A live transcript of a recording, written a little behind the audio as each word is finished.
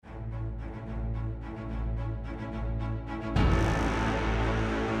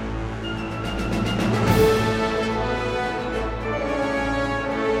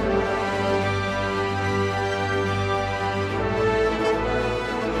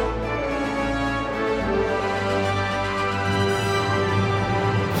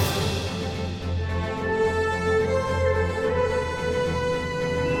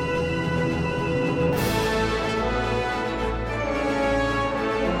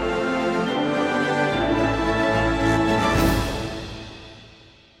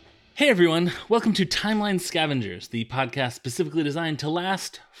Hey everyone, welcome to Timeline Scavengers, the podcast specifically designed to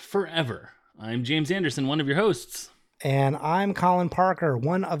last forever. I'm James Anderson, one of your hosts. And I'm Colin Parker,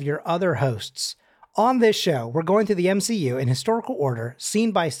 one of your other hosts. On this show, we're going through the MCU in historical order,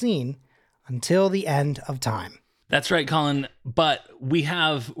 scene by scene, until the end of time. That's right, Colin, but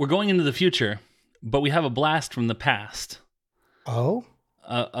we're going into the future, but we have a blast from the past. Oh?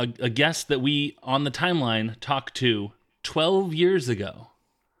 A guest that we, on the timeline, talked to 12 years ago.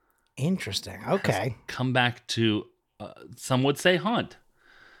 Interesting. Okay. Come back to, some would say haunt.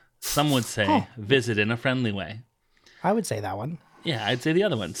 Some would say visit in a friendly way. I would say that one. Yeah, I'd say the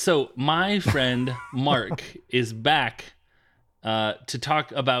other one. So my friend Mark is back to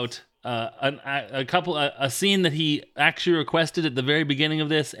talk about a scene that he actually requested at the very beginning of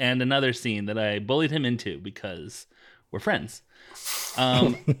this, and another scene that I bullied him into because we're friends.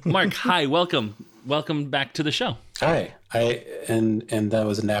 Mark, hi, welcome back to the show. Hi, and that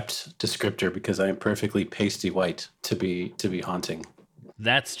was an apt descriptor because I am perfectly pasty white to be haunting.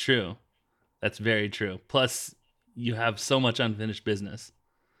 That's true. That's very true. Plus, you have so much unfinished business.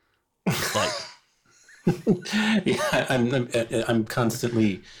 Like, yeah, I'm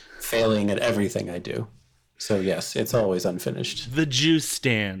constantly failing at everything I do. So yes, it's always unfinished. The juice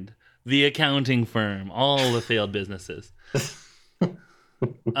stand, the accounting firm, all the failed businesses.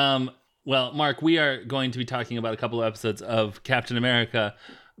 Well, Mark, we are going to be talking about a couple of episodes of Captain America,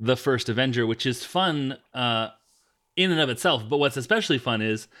 The First Avenger, which is fun in and of itself. But what's especially fun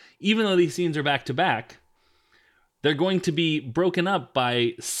is, even though these scenes are back to back, they're going to be broken up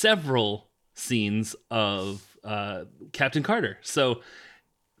by several scenes of Captain Carter. So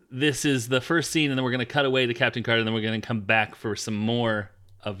this is the first scene, and then we're going to cut away to Captain Carter, and then we're going to come back for some more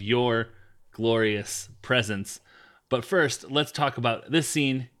of your glorious presence. But first, let's talk about this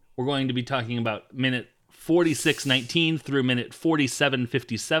scene. We're going to be talking about minute 46:19 through minute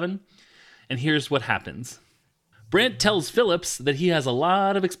 47:57. And here's what happens. Brant tells Phillips that he has a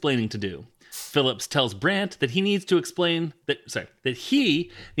lot of explaining to do. Phillips tells Brant that he needs to explain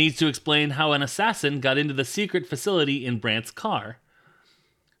how an assassin got into the secret facility in Brant's car.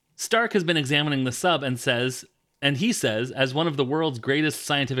 Stark has been examining the sub and he says, as one of the world's greatest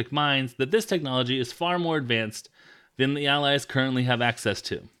scientific minds, that this technology is far more advanced than the Allies currently have access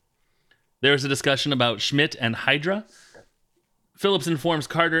to. There is a discussion about Schmidt and Hydra. Phillips informs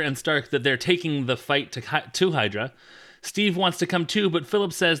Carter and Stark that they're taking the fight to Hydra. Steve wants to come too, but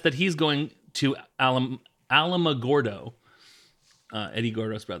Phillips says that he's going to Alamogordo, Eddie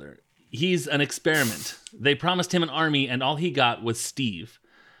Gordo's brother. He's an experiment. They promised him an army, and all he got was Steve.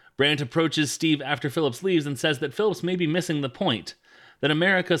 Brant approaches Steve after Phillips leaves and says that Phillips may be missing the point, that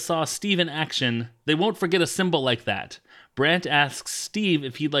America saw Steve in action. They won't forget a symbol like that. Brant asks Steve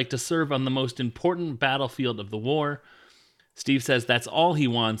if he'd like to serve on the most important battlefield of the war. Steve says that's all he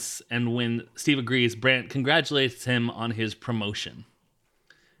wants, and when Steve agrees, Brant congratulates him on his promotion.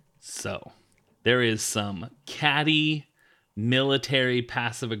 So, there is some catty military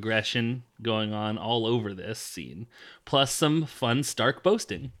passive aggression going on all over this scene, plus some fun Stark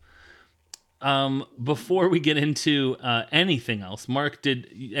boasting. Before we get into anything else, Mark, did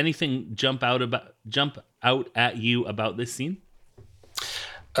anything jump out at you about this scene?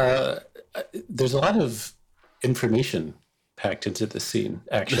 There's a lot of information packed into the scene,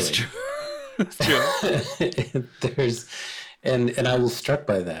 actually. That's true. And I was struck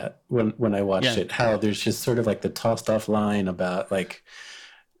by that when I watched it, how there's just sort of like the tossed off line about like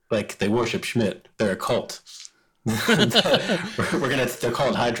they worship Schmidt, they're a cult. They're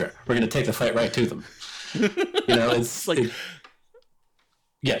called Hydra. We're gonna take the fight right to them. You know,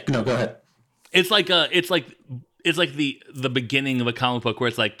 go ahead. It's like the beginning of a comic book where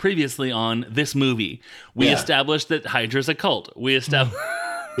it's like, previously on this movie, we established that Hydra's a cult. We established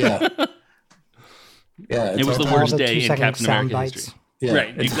Yeah. It was the worst day in Captain America history. Yeah,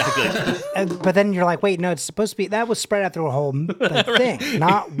 right, exactly. But then you're like, wait, no, it's supposed to be, that was spread out through a whole thing,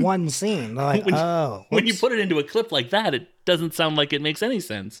 not one scene. They're like, when you put it into a clip like that, it doesn't sound like it makes any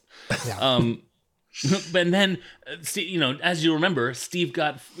sense. Yeah. But then, you know, as you remember, Steve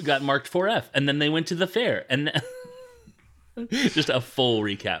got marked 4F, and then they went to the fair, and just a full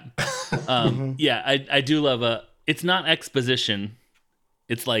recap. Yeah, I do love it's not exposition.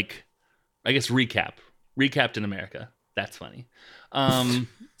 It's like, I guess, recapped in America. That's funny.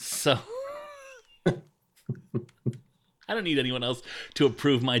 So I don't need anyone else to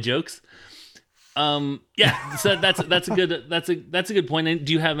approve my jokes. Yeah, so that's a good point. And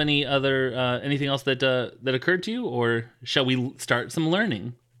do you have any other anything else that occurred to you, or shall we start some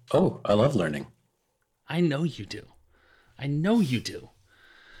learning? Oh, I love learning. I know you do.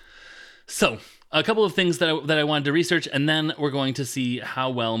 So a couple of things that I wanted to research, and then we're going to see how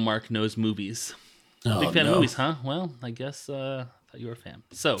well Mark knows movies. Big fan of movies, huh? Well, I guess thought you were a fan.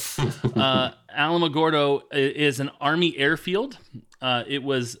 So, Alamogordo is an Army airfield. It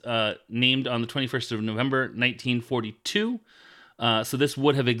was named on the 21st of November, 1942. So this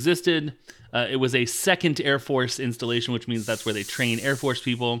would have existed. It was a second Air Force installation, which means that's where they train Air Force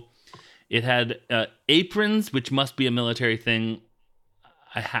people. It had aprons, which must be a military thing,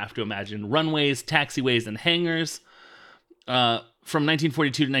 I have to imagine. Runways, taxiways, and hangars. From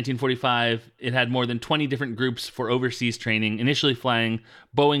 1942 to 1945, it had more than 20 different groups for overseas training, initially flying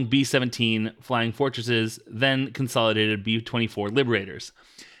Boeing B-17 Flying Fortresses, then consolidated B-24 Liberators.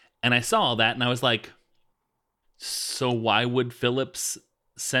 And I saw all that, and I was like, so why would Phillips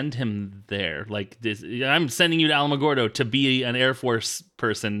send him there? Like, this, I'm sending you to Alamogordo to be an Air Force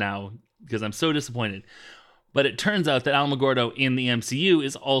person now, because I'm so disappointed. But it turns out that Alamogordo in the MCU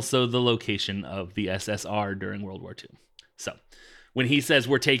is also the location of the SSR during World War II. So when he says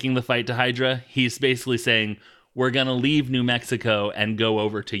we're taking the fight to Hydra, he's basically saying we're going to leave New Mexico and go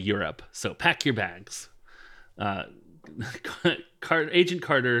over to Europe. So pack your bags. Agent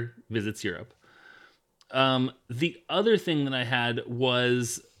Carter visits Europe. The other thing that I had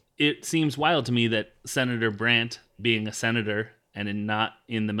was, it seems wild to me that Senator Brandt, being a senator and not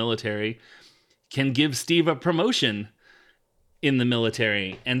in the military, can give Steve a promotion in the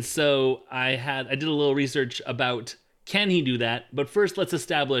military. And so I did a little research about, can he do that? But first, let's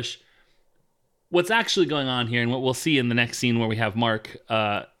establish what's actually going on here. And what we'll see in the next scene where we have Mark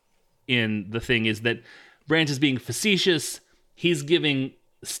in the thing is that Brandt is being facetious. He's giving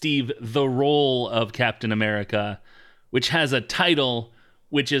Steve the role of Captain America, which has a title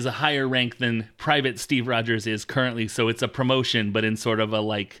which is a higher rank than Private Steve Rogers is currently. So it's a promotion, but in sort of a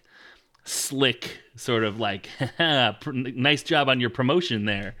like slick sort of like, nice job on your promotion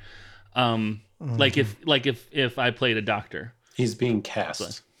there. Like if I played a doctor. He's being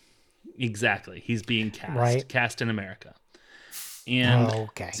cast. Exactly. He's being cast. Right. Cast in America. And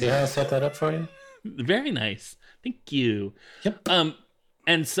okay. See how I set that up for you? Very nice. Thank you. Yep.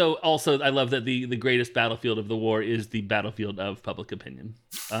 And so also I love that the greatest battlefield of the war is the battlefield of public opinion.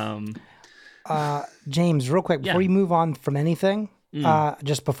 James, real quick, before you move on from anything,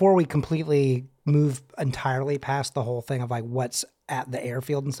 just before we completely move entirely past the whole thing of like what's at the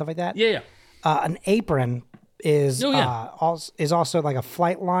airfield and stuff like that. Yeah. An apron is also like a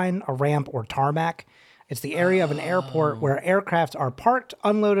flight line, a ramp, or tarmac. It's the area of an airport where aircraft are parked,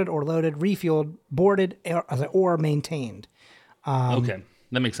 unloaded or loaded, refueled, boarded, or maintained. Okay,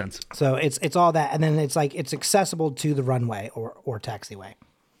 that makes sense. So it's all that, and then it's like it's accessible to the runway or taxiway.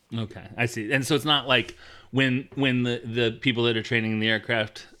 Okay, I see. And so it's not like when the people that are training in the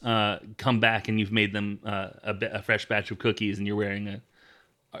aircraft come back and you've made them a fresh batch of cookies and you're wearing a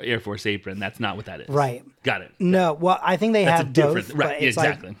Air Force apron. That's not what that is. Right. Got it. No, well, I think they have both. Right,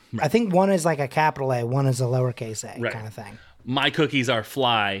 exactly. Like, right. I think one is like a capital A, one is a lowercase a kind of thing. My cookies are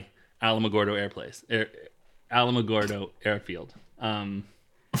fly Alamogordo Alamogordo Airfield.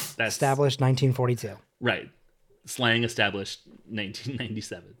 That's established 1942. Right. Slang established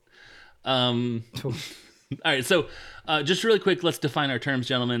 1997. All right, so just really quick, let's define our terms,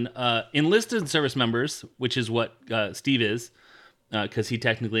 gentlemen. Enlisted service members, which is what Steve is, because he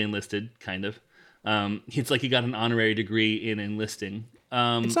technically enlisted, kind of. It's like he got an honorary degree in enlisting.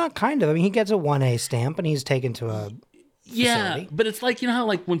 It's not kind of. I mean, he gets a 1A stamp, and he's taken to a facility. But it's like, you know how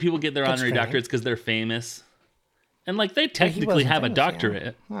like when people get their honorary doctorates because they're famous? And like they technically have a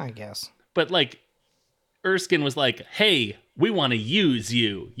doctorate. Yeah, I guess. But like Erskine was like, hey, we want to use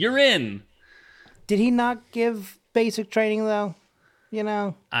you. You're in. Did he not give basic training, though? You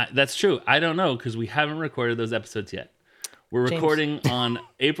know? That's true. I don't know, because we haven't recorded those episodes yet. We're recording on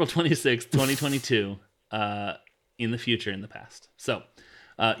April 26th, 2022, in the future, in the past. So,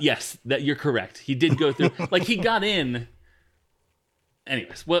 yes, that you're correct. He did go through, like he got in.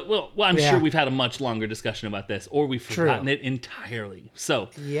 Anyways, well, I'm sure we've had a much longer discussion about this, or we've forgotten it entirely. So,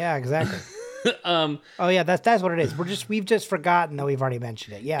 yeah, exactly. That's what it is. We've just forgotten that we've already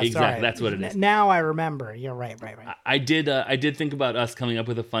mentioned it. Yeah, exactly. Sorry. That's what it is. Now I remember. You're right. I did think about us coming up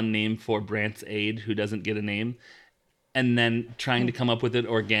with a fun name for Brandt's aide who doesn't get a name, and then trying to come up with it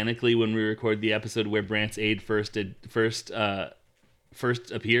organically when we record the episode where Brandt's aide first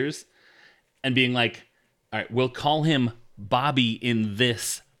appears, and being like, all right, we'll call him Bobby in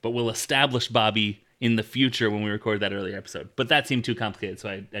this, but we'll establish Bobby in the future when we record that earlier episode. But that seemed too complicated, so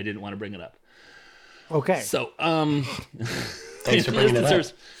I didn't want to bring it up. Okay. So, thanks for bringing it up.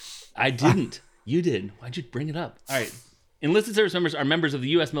 I didn't. You did. Why'd you bring it up? All right. Enlisted service members are members of the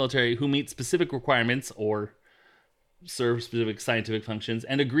U.S. military who meet specific requirements or serve specific scientific functions,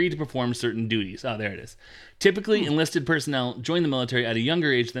 and agree to perform certain duties. Oh, there it is. Typically, enlisted personnel join the military at a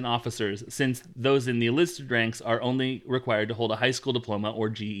younger age than officers, since those in the enlisted ranks are only required to hold a high school diploma or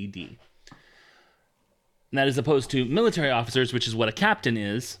GED. And that is opposed to military officers, which is what a captain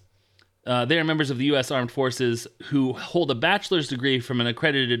is. They are members of the U.S. Armed Forces who hold a bachelor's degree from an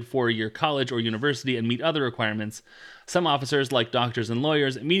accredited 4-year college or university and meet other requirements. Some officers, like doctors and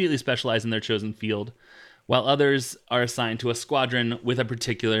lawyers, immediately specialize in their chosen field, while others are assigned to a squadron with a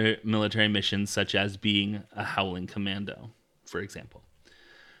particular military mission, such as being a Howling Commando, for example.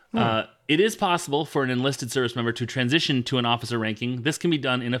 It is possible for an enlisted service member to transition to an officer ranking. This can be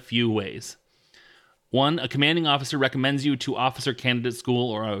done in a few ways. 1, a commanding officer recommends you to Officer Candidate School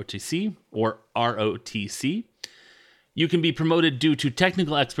or ROTC. You can be promoted due to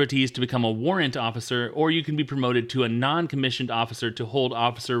technical expertise to become a warrant officer, or you can be promoted to a non-commissioned officer to hold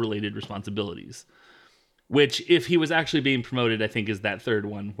officer-related responsibilities. Which, if he was actually being promoted, I think is that third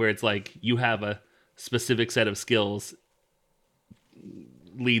one, where it's like you have a specific set of skills,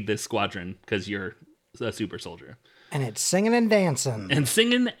 lead this squadron because you're a super soldier. And it's singing and dancing. And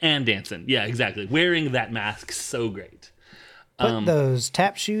singing and dancing. Yeah, exactly. Wearing that mask, so great. Put those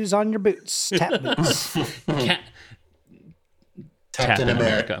tap shoes on your boots. Tap boots. Tapped in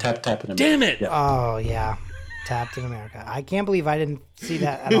America. Tap in America. Damn it! Yeah. Oh, yeah. Tapped in America. I can't believe I didn't see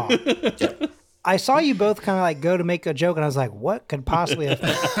that at all. Yep. I saw you both kind of like go to make a joke, and I was like, what could possibly have...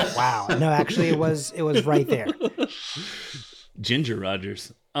 Wow. No, actually, it was right there. Ginger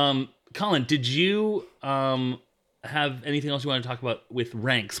Rogers. Colin, did you have anything else you want to talk about with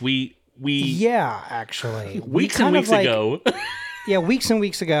ranks? Yeah, actually. Weeks and weeks ago. Yeah, weeks and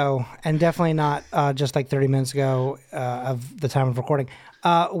weeks ago, and definitely not just like 30 minutes ago of the time of recording.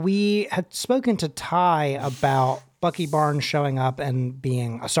 We had spoken to Ty about Bucky Barnes showing up and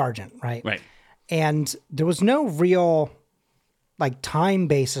being a sergeant, right? Right. And there was no real like time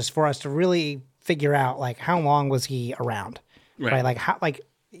basis for us to really figure out like how long was he around, right? Like how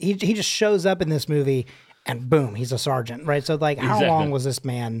he just shows up in this movie and boom, he's a sergeant, right? So like how long was this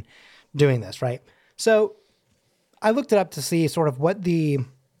man doing this, right? So I looked it up to see sort of what the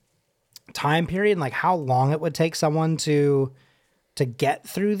time period and like how long it would take someone to get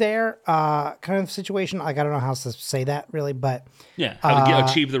through there kind of situation. Like I don't know how to say that really, but yeah, how to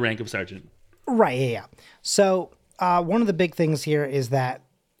achieve the rank of sergeant. Right. Yeah. So one of the big things here is that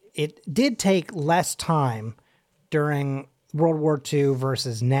it did take less time during World War II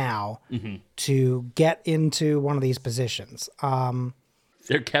versus now to get into one of these positions.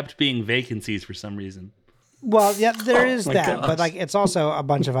 There kept being vacancies for some reason. Well, yeah, there is that, but like it's also a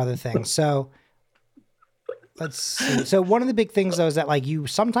bunch of other things. So let's see. So one of the big things though is that like you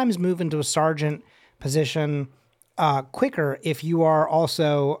sometimes move into a sergeant position quicker if you are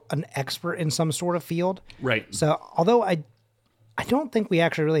also an expert in some sort of field. Right. So although I don't think we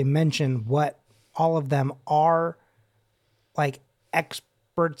actually really mentioned what all of them are like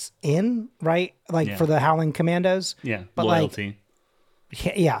experts in, right? Like for the Howling Commandos. Yeah. But loyalty.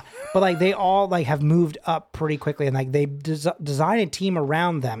 Yeah, but like they all like have moved up pretty quickly, and like they design a team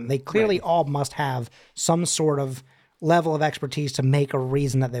around them. They clearly all must have some sort of level of expertise to make a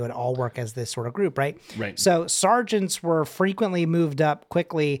reason that they would all work as this sort of group, right? Right. So sergeants were frequently moved up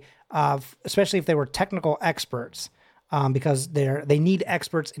quickly, especially if they were technical experts, because they need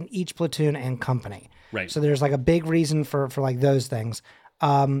experts in each platoon and company. Right. So there's like a big reason for like those things.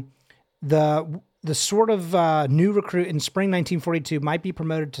 The sort of new recruit in spring 1942 might be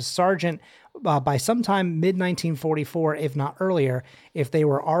promoted to sergeant by sometime mid-1944, if not earlier, if they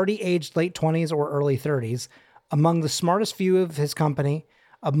were already aged late 20s or early 30s, among the smartest few of his company,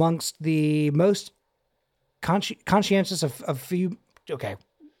 amongst the most conscientious of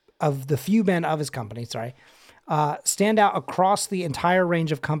the few men of his company, stand out across the entire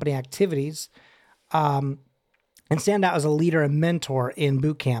range of company activities, and stand out as a leader and mentor in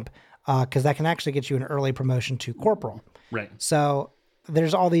boot camp, because that can actually get you an early promotion to corporal. Right. So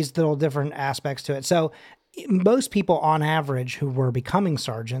there's all these little different aspects to it. So most people on average who were becoming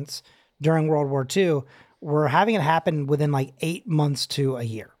sergeants during World War II were having it happen within like 8 months to a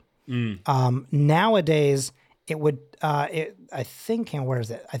year. Nowadays, it would, I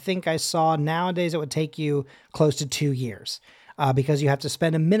think I saw nowadays it would take you close to 2 years. Because you have to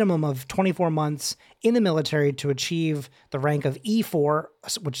spend a minimum of 24 months in the military to achieve the rank of E4,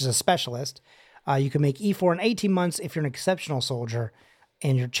 which is a specialist. You can make E4 in 18 months if you're an exceptional soldier,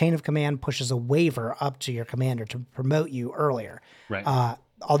 and your chain of command pushes a waiver up to your commander to promote you earlier. Right.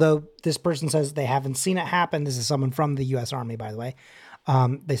 Although this person says they haven't seen it happen. This is someone from the U.S. Army, by the way.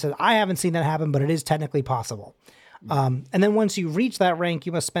 They said, I haven't seen that happen, but it is technically possible. And then once you reach that rank,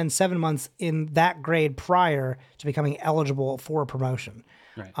 you must spend 7 months in that grade prior to becoming eligible for a promotion.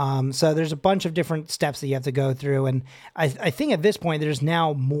 Right. So there's a bunch of different steps that you have to go through. And I think at this point, there's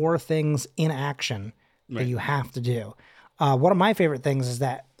now more things in action that you have to do. One of my favorite things is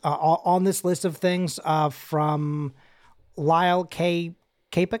that on this list of things from Lyle Capek,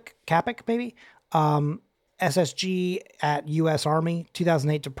 maybe, SSG at U.S. Army,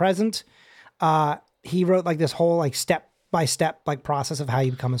 2008 to present. He wrote like this whole like step-by-step like process of how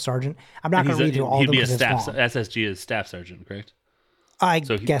you become a sergeant. I'm not going to read through all of them because it's long. SSG is staff sergeant, correct? I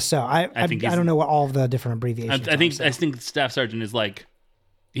guess so. I don't know what all of the different abbreviations are. I think staff sergeant is like,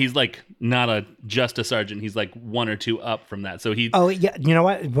 he's like not just a sergeant. He's like one or two up from that. So he. Oh yeah, you know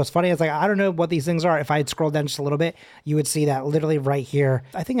what? What's funny is like I don't know what these things are. If I had scrolled down just a little bit, you would see that literally right here.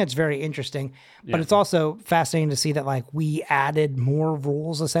 I think that's very interesting. But it's also fascinating to see that like we added more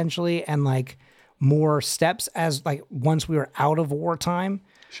rules essentially and like more steps as like once we were out of wartime.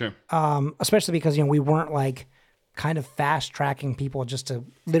 Sure. Especially because we weren't like kind of fast tracking people just to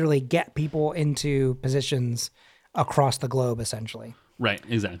literally get people into positions across the globe essentially. Right,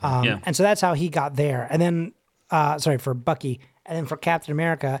 exactly. And so that's how he got there. And then, for Bucky, and then for Captain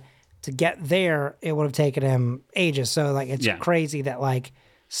America, to get there, it would have taken him ages. So like, it's crazy that like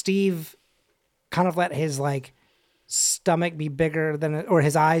Steve kind of let his like stomach be bigger than, or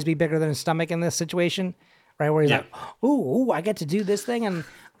his eyes be bigger than his stomach in this situation, right? Where he's like, ooh, I get to do this thing. And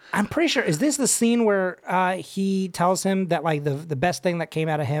I'm pretty sure, is this the scene where he tells him that like the best thing that came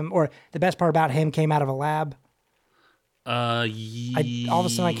out of him, or the best part about him came out of a lab? All of a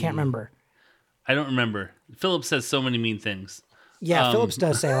sudden I can't remember. I don't remember. Phillips says so many mean things. Yeah, Phillips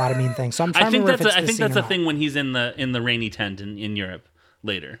does say a lot of mean things. So I'm trying to remember if it's I think that's a thing when he's in the rainy tent in Europe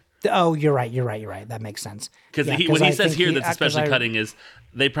later. Oh, you're right. That makes sense. Because when he says here that especially cutting is,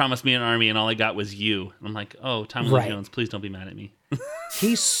 they promised me an army and all I got was you. And I'm like, oh, Tommy Lee Jones, please don't be mad at me.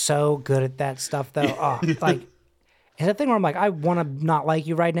 He's so good at that stuff, though. Oh, like, it's a thing where I'm like, I want to not like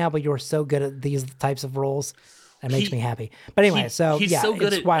you right now, but you're so good at these types of roles. That makes me happy. But anyway, he's so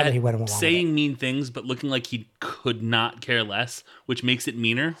good at he went along saying mean things, but looking like he could not care less, which makes it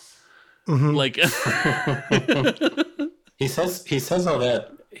meaner. Mm-hmm. Like he says all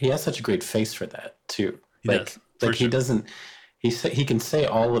that. He has such a great face for that too. He doesn't. He can say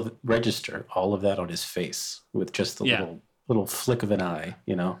register all of that on his face with just the little flick of an eye.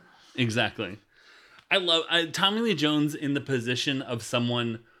 Exactly. I love Tommy Lee Jones in the position of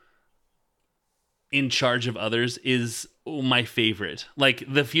someone in charge of others is my favorite. Like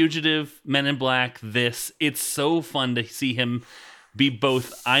The Fugitive, Men in Black, it's so fun to see him be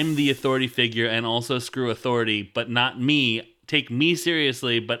both I'm the authority figure and also screw authority, but not me. Take me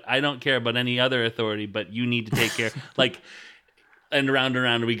seriously, but I don't care about any other authority, but you need to take care. And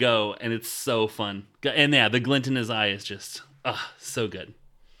around we go, and it's so fun. And the glint in his eye is just so good.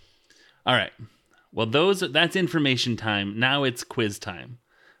 All right. Well, that's information time. Now it's quiz time.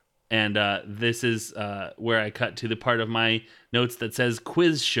 And this is where I cut to the part of my notes that says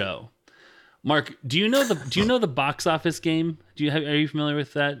quiz show. Mark, do you know the box office game? Are you familiar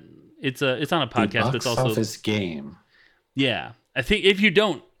with that? It's on a podcast, but it's also box office game. Yeah, I think if you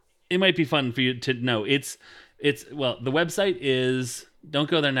don't, it might be fun for you to know. It's the website is, don't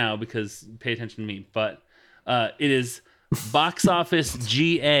go there now because pay attention to me, but it is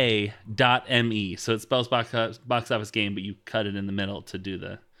boxofficega.me. So it spells box office game, but you cut it in the middle to do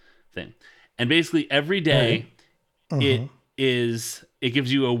the thing. And basically every day it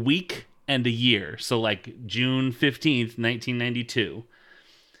gives you a week and a year. So like June 15th, 1992.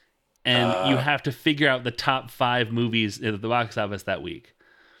 And you have to figure out the top 5 movies at the box office that week.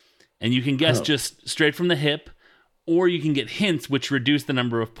 And you can guess just straight from the hip, or you can get hints which reduce the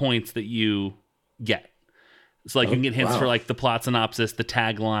number of points that you get. So like you can get hints for like the plot synopsis, the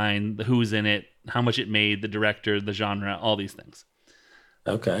tagline, the who's in it, how much it made, the director, the genre, all these things.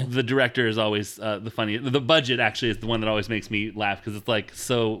 Okay. The director is always the funny. The budget actually is the one that always makes me laugh because it's like,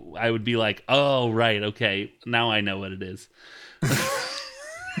 so I would be like, oh, right. Okay. Now I know what it is.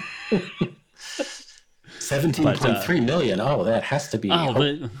 17.3 million. Oh, that has to be.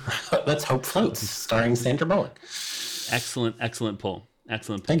 Let's Hope Floats, starring Sandra Bullock. Excellent pull.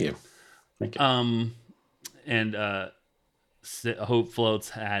 Thank you. And Hope Floats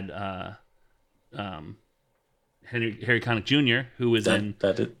had Harry Connick Jr., who was in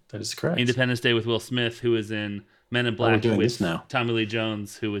that is correct. Independence Day with Will Smith, who was in Men in Black with Tommy Lee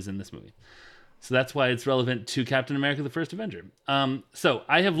Jones, who was in this movie. So that's why it's relevant to Captain America: The First Avenger. So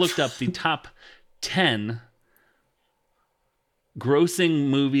I have looked up the top 10 grossing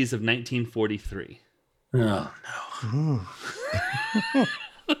movies of 1943. Oh, no.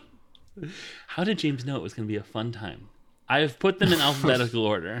 How did James know it was going to be a fun time? I have put them in alphabetical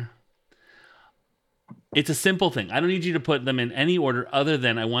order. It's a simple thing. I don't need you to put them in any order other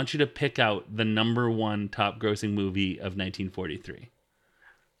than I want you to pick out the number one top grossing movie of 1943.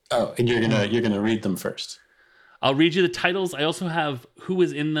 Oh, and you're gonna read them first. I'll read you the titles. I also have who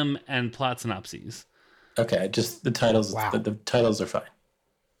was in them and plot synopses. Okay, just the titles. Wow. The titles are fine.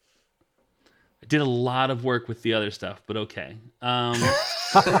 I did a lot of work with the other stuff, but okay. All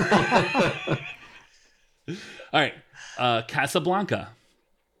right. Casablanca.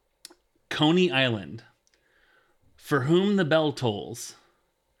 Coney Island. For Whom the Bell Tolls.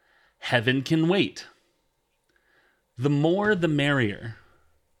 Heaven Can Wait. The More the Merrier.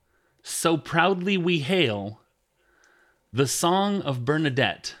 So Proudly We Hail. The Song of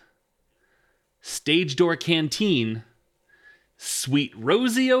Bernadette. Stage Door Canteen. Sweet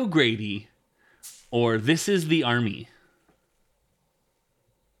Rosie O'Grady. Or This Is the Army.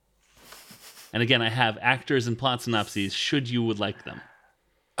 And again, I have actors and plot synopses should you would like them.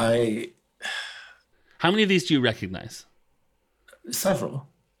 How many of these do you recognize? Several.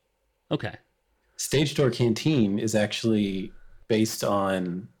 Okay. Stage Door Canteen is actually based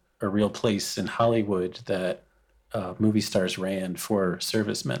on a real place in Hollywood that movie stars ran for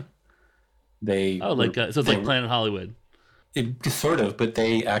servicemen. So it's like Planet Hollywood. It sort of, but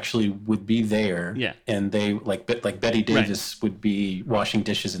they actually would be there. Yeah. And they like Betty Davis would be washing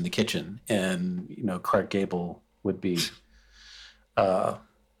dishes in the kitchen, and Clark Gable would be, pushing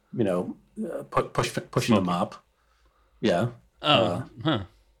the mop. Yeah.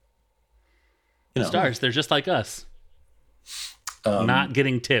 Stars, they're just like us. Not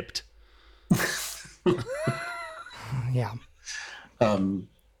getting tipped. Yeah.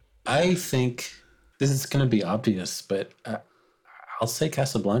 I think this is going to be obvious, but I'll say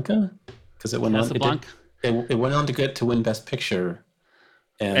Casablanca because it went on. It went on to get to win Best Picture,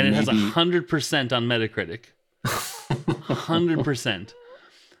 and it has 100% on Metacritic. 100%.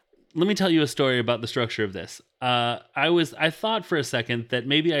 Let me tell you a story about the structure of this. I thought for a second that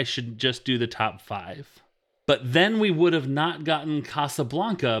maybe I should just do the top 5. But then we would have not gotten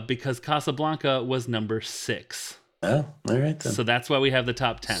Casablanca because Casablanca was number 6. Oh, all right then. So that's why we have the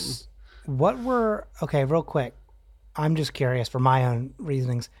top 10. Okay, real quick. I'm just curious for my own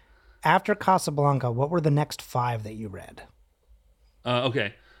reasonings. After Casablanca, what were the next 5 that you read?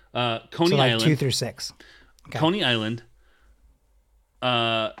 Okay. Coney Island. 2 through 6. Okay. Coney Island.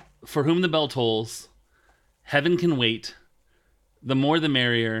 For Whom the Bell Tolls. Heaven Can Wait. The More the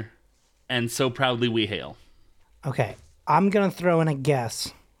Merrier. And So Proudly We Hail. Okay. I'm going to throw in a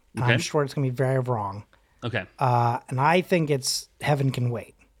guess. Okay. I'm sure it's going to be very wrong. Okay. And I think it's Heaven Can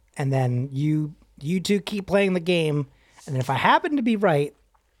Wait. And then you two keep playing the game. And if I happen to be right,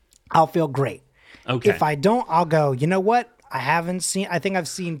 I'll feel great. Okay. If I don't, I'll go, you know what? I think I've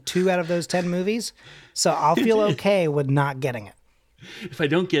seen 2 out of those 10 movies. So I'll feel okay with not getting it. If I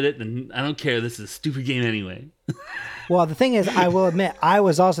don't get it, then I don't care. This is a stupid game anyway. Well, the thing is, I will admit, I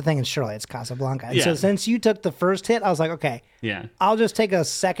was also thinking, surely it's Casablanca. And so since you took the first hit, I was like, okay, I'll just take a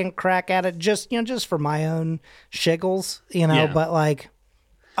second crack at it, just for my own shiggles, but like,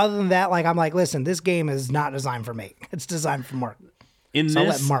 other than that, like, I'm like, listen, this game is not designed for me. It's designed for Mark. I'll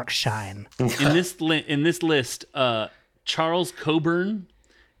let Mark shine. In this list, Charles Coburn,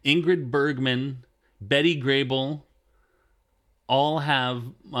 Ingrid Bergman, Betty Grable, all have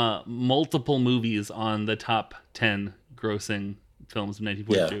multiple movies on the top 10 grossing films of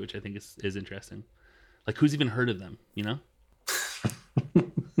 1943, which I think is interesting. Like, who's even heard of them,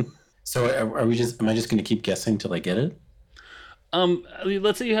 So am I just going to keep guessing till I get it?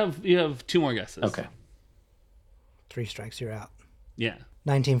 Let's say you have 2 more guesses. Okay. 3 strikes, you're out. Yeah.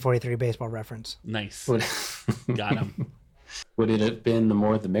 1943 baseball reference. Nice. Got him. Would it have been The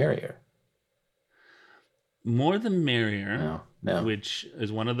More the Merrier? More the Merrier, no. Which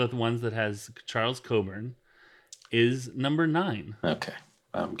is one of the ones that has Charles Coburn, is number 9. Okay.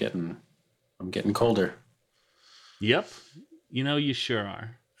 I'm getting colder. Yep. You sure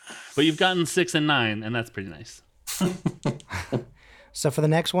are. But you've gotten 6 and 9, and that's pretty nice. So for the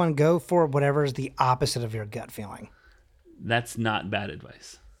next one, go for whatever is the opposite of your gut feeling. That's not bad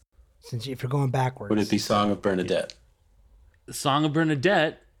advice. Since if you're going backwards. Would it be Song of Bernadette? Song of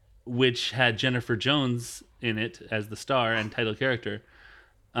Bernadette, which had Jennifer Jones in it as the star and title character,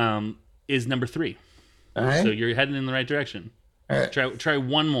 is number 3. All right. So you're heading in the right direction. All right. Try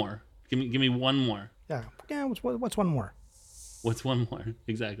one more. Give me one more. Yeah. What's one more? What's one more?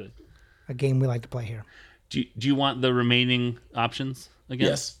 Exactly. A game we like to play here. Do you want the remaining options again?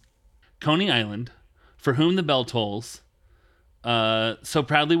 Yes. Coney Island, For Whom the Bell Tolls, So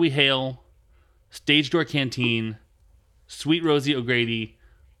Proudly We Hail, Stage Door Canteen, Sweet Rosie O'Grady,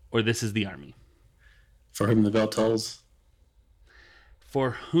 or This Is the Army? For Whom the Bell Tolls.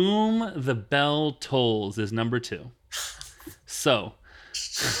 For Whom the Bell Tolls is number 2. So,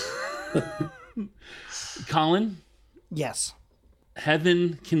 Colin? Yes.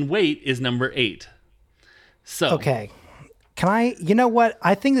 Heaven Can Wait is number 8. So. Okay. You know what?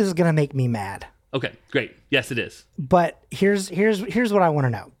 I think this is going to make me mad. Okay, great. Yes, it is. But here's what I want to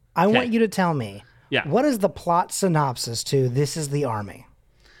know. I want you to tell me, what is the plot synopsis to This Is the Army?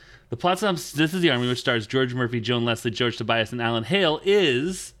 The plot synopsis, This Is the Army, which stars George Murphy, Joan Leslie, George Tobias, and Alan Hale,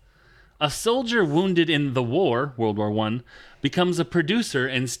 is a soldier wounded in the war, World War I, becomes a producer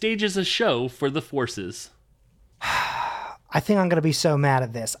and stages a show for the forces. I think I'm going to be so mad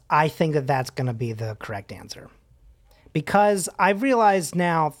at this. I think that that's going to be the correct answer. Because I've realized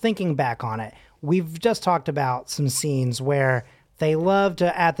now, thinking back on it, we've just talked about some scenes where they love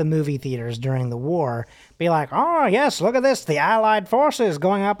to, at the movie theaters during the war, be like, oh, yes, look at this. The Allied forces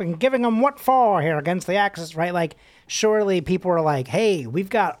going up and giving them what for here against the Axis, right? Like, surely people are like, hey, we've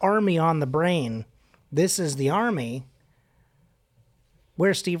got Army on the brain. This is the Army.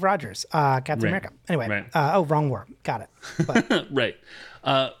 Where's Steve Rogers? Captain America. Anyway. Wrong war. Got it. But. Right.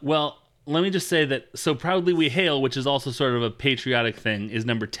 Well, let me just say that So Proudly We Hail, which is also sort of a patriotic thing, is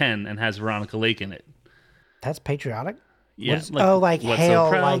number 10 and has Veronica Lake in it. That's patriotic? Yeah. Hail. So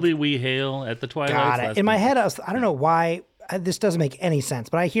Proudly We Hail at the Twilight. Got it. In my head, I don't know why this doesn't make any sense,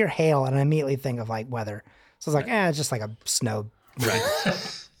 but I hear hail and I immediately think of like weather. So it's like, it's just like a snow.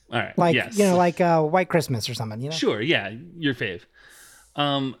 Right. All right. Like, yes. like White Christmas or something, you know? Sure. Yeah. Your fave.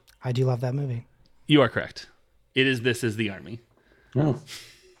 I do love that movie. You are correct. It is This Is the Army. Oh.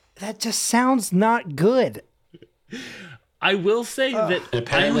 That just sounds not good. I will say that it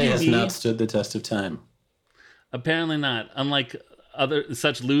apparently has not stood the test of time. Apparently not. Unlike other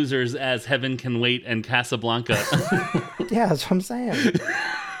such losers as Heaven Can Wait and Casablanca. Yeah, that's what I'm saying.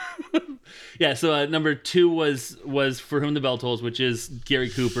 Yeah, so number 2 was For Whom the Bell Tolls, which is Gary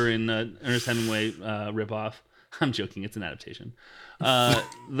Cooper in Ernest Hemingway ripoff. I'm joking. It's an adaptation.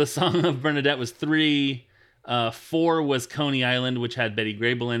 The Song of Bernadette was 3. 4 was Coney Island, which had Betty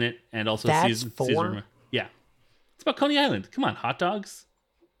Grable in it, and also That's 4? Yeah, it's about Coney Island. Come on, hot dogs,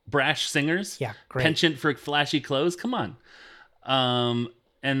 brash singers, yeah, great. Penchant for flashy clothes. Come on.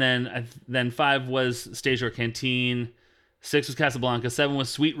 And then 5 was Stage Door Canteen. 6 was Casablanca. 7 was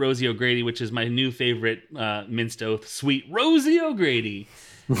Sweet Rosie O'Grady, which is my new favorite minced oath. Sweet Rosie O'Grady.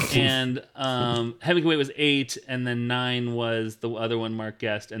 And Heaven Can Wait was 8, and then 9 was the other one Mark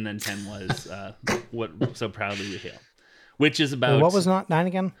guessed, and then 10 was What So Proudly We Hail, which is about... What was 9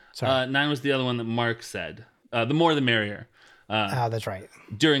 again? Sorry. 9 was the other one that Mark said. The More the Merrier. That's right.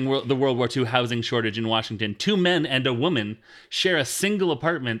 During the World War II housing shortage in Washington, 2 men and a woman share a single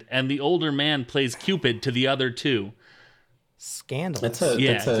apartment, and the older man plays Cupid to the other 2. Scandalous. That's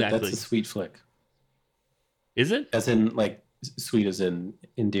a sweet flick. Is it? As in, like, sweet as in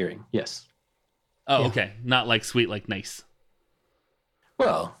endearing. Yes. Oh, yeah. Okay. Not like sweet, like nice.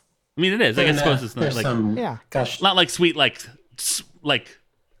 Well, I mean, it is. I suppose it's not like gosh, not like sweet, like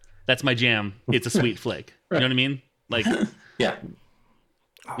that's my jam. It's a sweet flick. Right. You know what I mean? Like, yeah.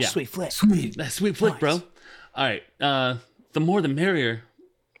 Sweet flick. Sweet flick, nice. Bro. All right. The more the merrier.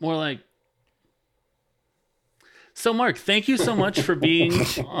 More like. So, Mark, thank you so much for being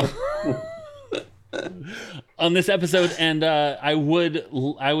on this episode, and I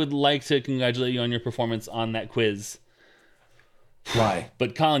would like to congratulate you on your performance on that quiz. Why?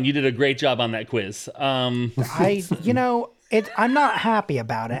 But Colin, you did a great job on that quiz. I'm not happy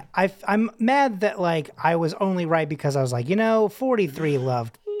about it. I'm mad that like I was only right because I was like, 43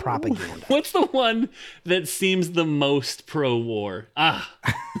 loved propaganda. What's the one that seems the most pro-war?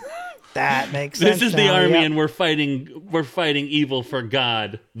 That makes sense. This is the army, and we're fighting evil for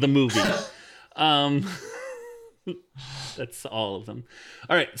God. The movie. That's all of them.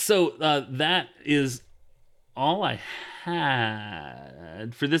 All right, so that is all I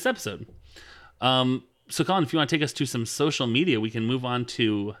had for this episode. So Colin, if you want to take us to some social media, we can move on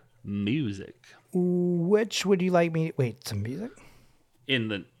to music. Which would you like me? Wait, some music? In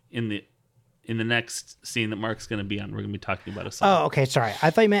the next scene that Mark's going to be on, we're going to be talking about a song. Oh, okay. Sorry, I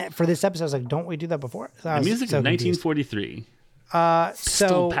thought you meant for this episode. I was like, don't we do that before? The music is 1943. I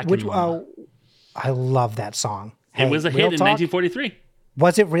love that song. It was a hit in 1943.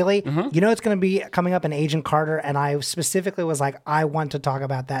 Was it really? Mm-hmm. It's going to be coming up in Agent Carter, and I specifically was like, I want to talk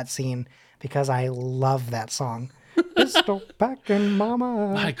about that scene because I love that song. Pistol packing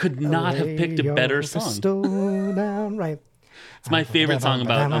mama. I could not have picked a better song. Pistol down, right. It's my favorite song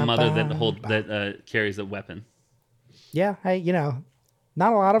about a mother that carries a weapon. Yeah, hey,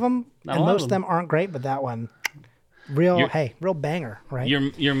 not a lot of them, and most of them aren't great, but that one, real banger, right?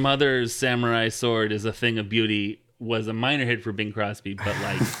 Your mother's samurai sword is a thing of beauty was a minor hit for Bing Crosby, but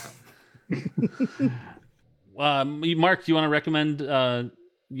like, Mark, do you want to recommend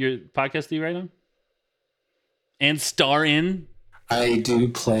your podcast that you write on and star in? I do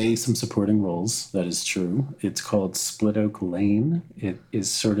play some supporting roles. That is true. It's called Split Oak Lane. It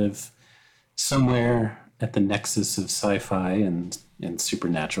is sort of somewhere at the nexus of sci-fi and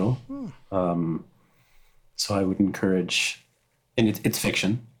supernatural. So I would encourage, and it's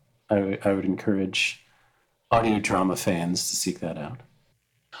fiction. I would encourage audio drama fans to seek that out.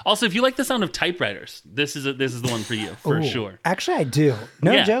 Also, if you like the sound of typewriters, this is the one for you for sure. Actually, I do.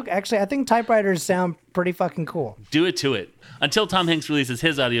 No joke. Actually, I think typewriters sound pretty fucking cool. Do it to it. Until Tom Hanks releases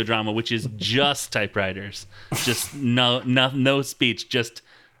his audio drama, which is just typewriters, just no speech, just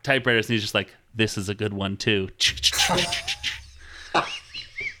typewriters, and he's just like, this is a good one too.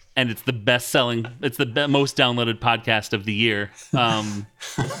 And it's the best-selling, it's the most downloaded podcast of the year.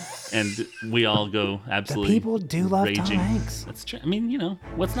 And we all go absolutely the people do love raging. Tom Hanks. That's true. I mean,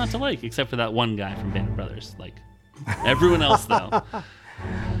 what's not to like, except for that one guy from Band of Brothers. Like, everyone else, though.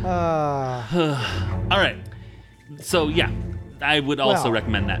 All right. So, yeah, I would also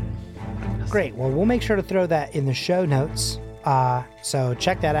recommend that. Great. Well, we'll make sure to throw that in the show notes. So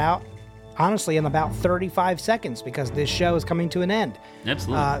check that out. Honestly, in about 35 seconds, because this show is coming to an end.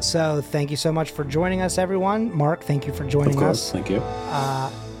 Absolutely. So thank you so much for joining us, everyone. Mark, thank you for joining us. Of course, us. Thank you.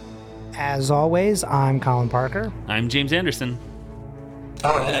 As always, I'm Colin Parker. I'm James Anderson.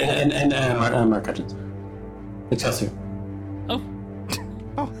 Oh, and Mark Hutchins. Excelsior. Oh,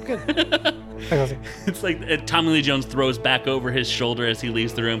 good. It's like Tommy Lee Jones throws back over his shoulder as he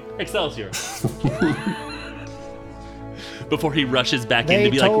leaves the room. Excelsior. Before he rushes back in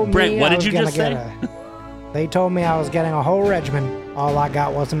to be like, Brent, what did you just say? They told me I was getting a whole regimen. All I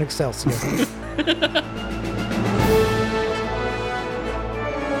got was an Excelsior.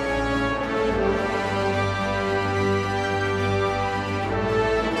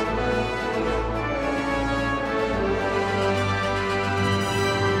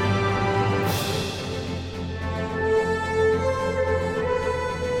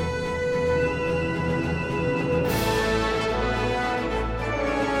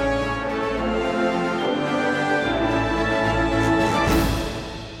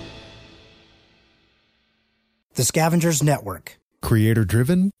 The Scavengers Network.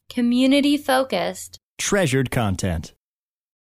 Creator-driven. Community-focused. Treasured content.